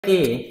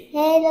Becky.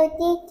 Hello,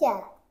 teacher.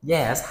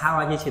 Yes, how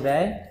are you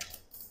today?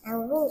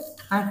 I'm good.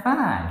 I'm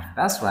fine.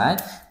 That's right.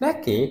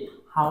 Becky,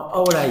 how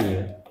old are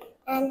you?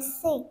 I'm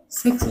 6.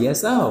 6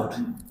 years old.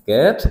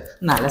 Good.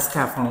 Now let's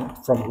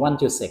count from 1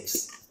 to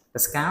 6.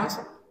 Let's count.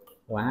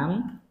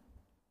 1,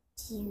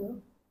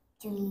 2,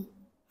 3,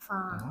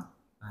 4,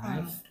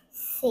 5,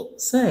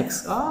 6.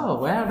 6. Oh,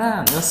 well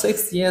done. You're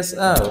 6 years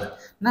old.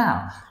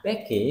 Now,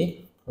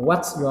 Becky,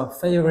 what's your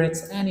favorite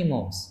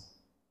animals?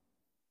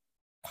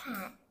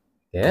 Cat.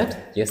 Good.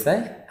 You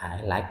say,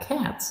 I like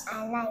cats.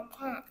 I like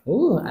cat.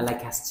 Ooh, I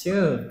like cats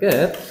too.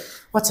 Good.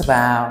 What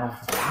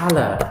about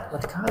color?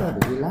 What color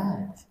do you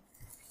like?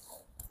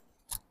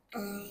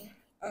 I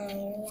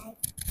like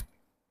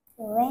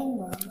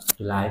rainbow.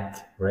 You like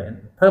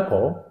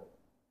purple?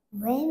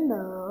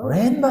 Rainbow.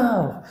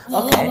 Rainbow.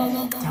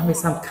 Okay. Tell me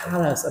some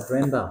colors of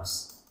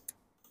rainbows.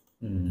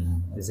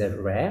 Is it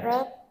red?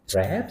 Red.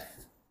 Red.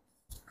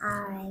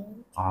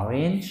 Orange.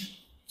 Orange.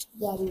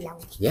 Yellow.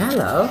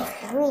 Yellow.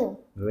 Green.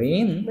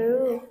 Green.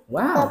 Blue.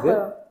 Wow. Good.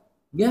 Purple.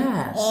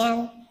 Yes.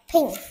 And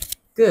pink.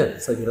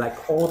 Good. So you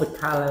like all the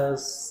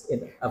colors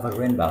of a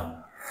rainbow.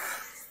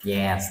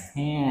 Yes,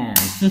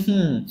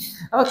 10.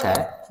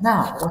 Okay.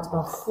 Now, what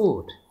about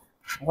food?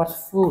 What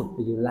food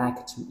do you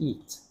like to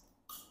eat?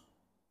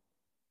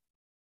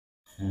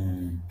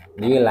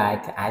 Do you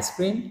like ice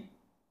cream?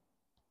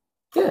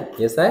 Good.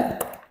 You say,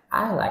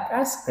 I like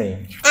ice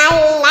cream.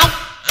 I like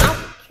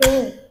ice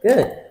cream.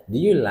 Good. Do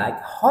you like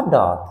hot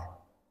dog?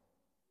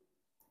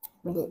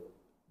 Blue.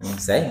 You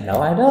say,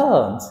 no, I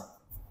don't.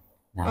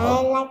 I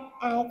No. like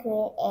ice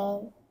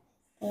cream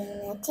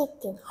and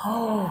chicken.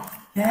 Oh,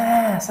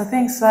 yes, I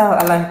think so.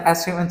 I like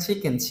ice cream and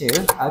chicken too.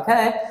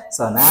 Okay,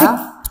 so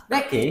now,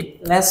 Becky,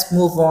 let's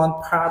move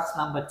on part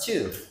number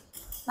 2.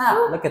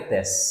 Now, look at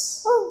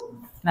this.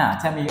 Now,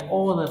 tell me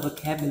all the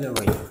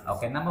vocabulary.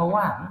 Okay, number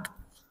 1.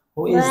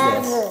 Who is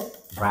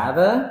this?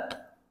 Brother.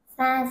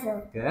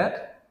 Father. Good.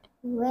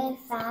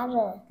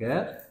 Grandfather.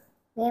 Good.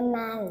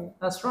 Grandmother.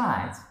 That's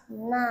right.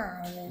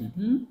 Mother.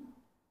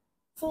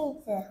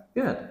 Sister.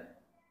 Good.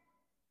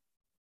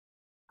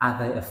 Are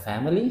they a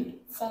family?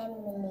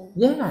 Family.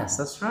 Yes,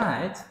 that's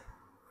right.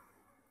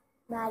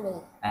 Body.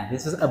 And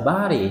this is a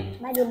body.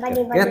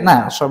 Body. Good.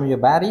 Now, show me your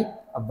body.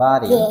 A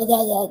body.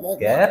 Yeah.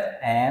 Good.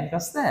 And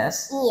what's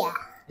this? Ear.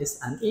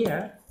 It's an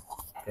ear.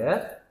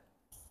 Good.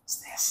 What's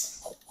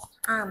this?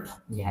 Arm.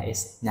 Yeah,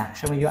 it's. Now,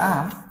 show me your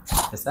arm.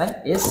 Is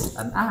that? It's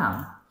an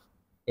arm.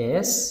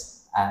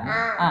 Is an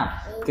arm.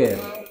 Good.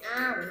 An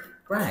arm.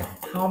 Right.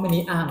 How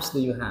many arms do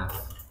you have?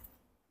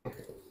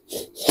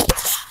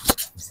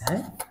 Is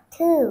that?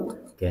 2.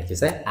 Good. You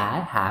say, I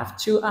have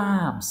 2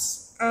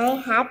 arms. I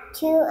have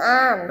 2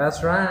 arms.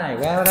 That's right.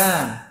 Well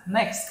done.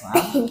 Next one.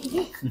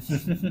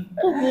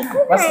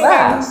 What's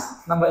that?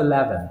 Number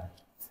 11.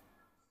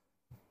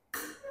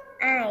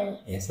 Eye.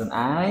 It's an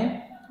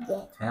eye.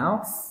 Yeah.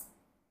 12.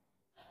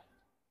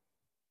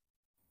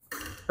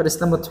 What is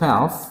number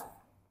 12?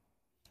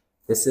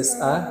 This is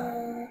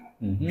a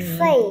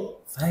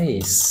Face.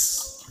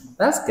 face.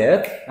 That's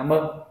good.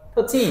 Number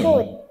 13.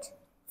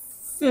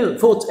 Foot.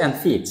 Foot and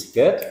feet.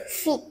 Good.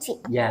 Feet.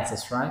 Yes,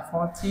 that's right.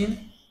 14.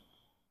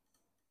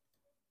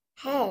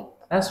 Head.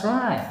 That's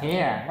right.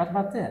 Hair. What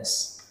about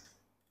this?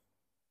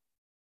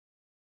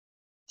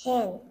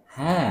 Hand.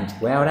 Hand.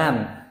 Well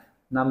done.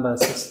 Number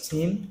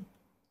 16.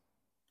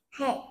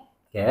 Head.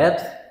 Good.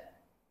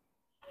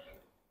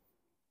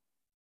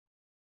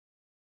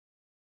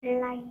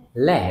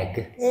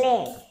 Leg.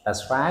 Leg.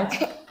 That's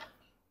right.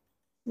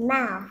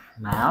 Mouth.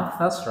 Mouth.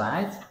 That's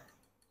right.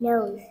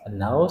 Nose. A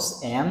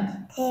nose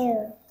and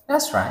Tail.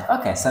 that's right.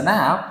 Okay, so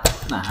now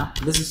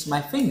this is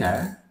my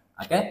finger.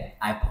 Okay,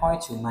 I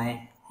point to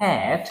my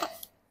head.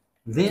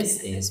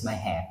 This is my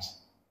head.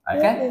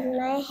 Okay, This is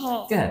my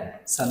head. good.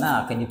 So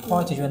now, can you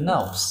point to your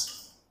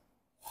nose?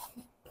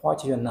 Point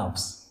to your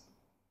nose.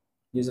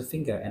 Use a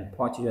finger and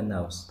point to your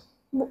nose.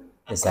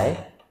 You say,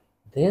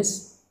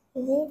 this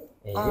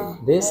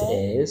This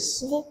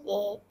is is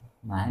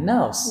my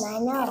nose. my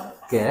nose.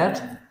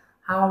 Good.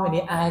 How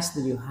many eyes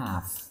do you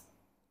have?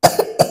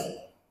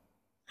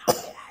 How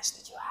many eyes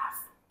did you have?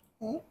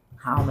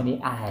 How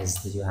many eyes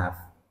did you have?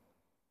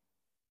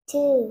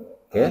 2.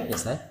 Good. You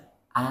say,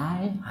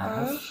 I I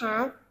have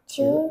have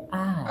 2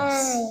 eyes.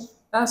 eyes.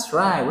 That's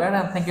right. Well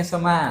done. Thank you so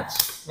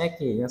much,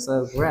 Becky. You're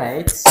so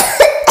great.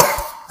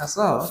 That's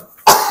all.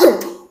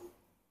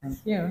 Thank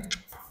you.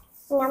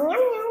 Nhum nhum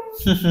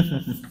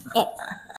nhum.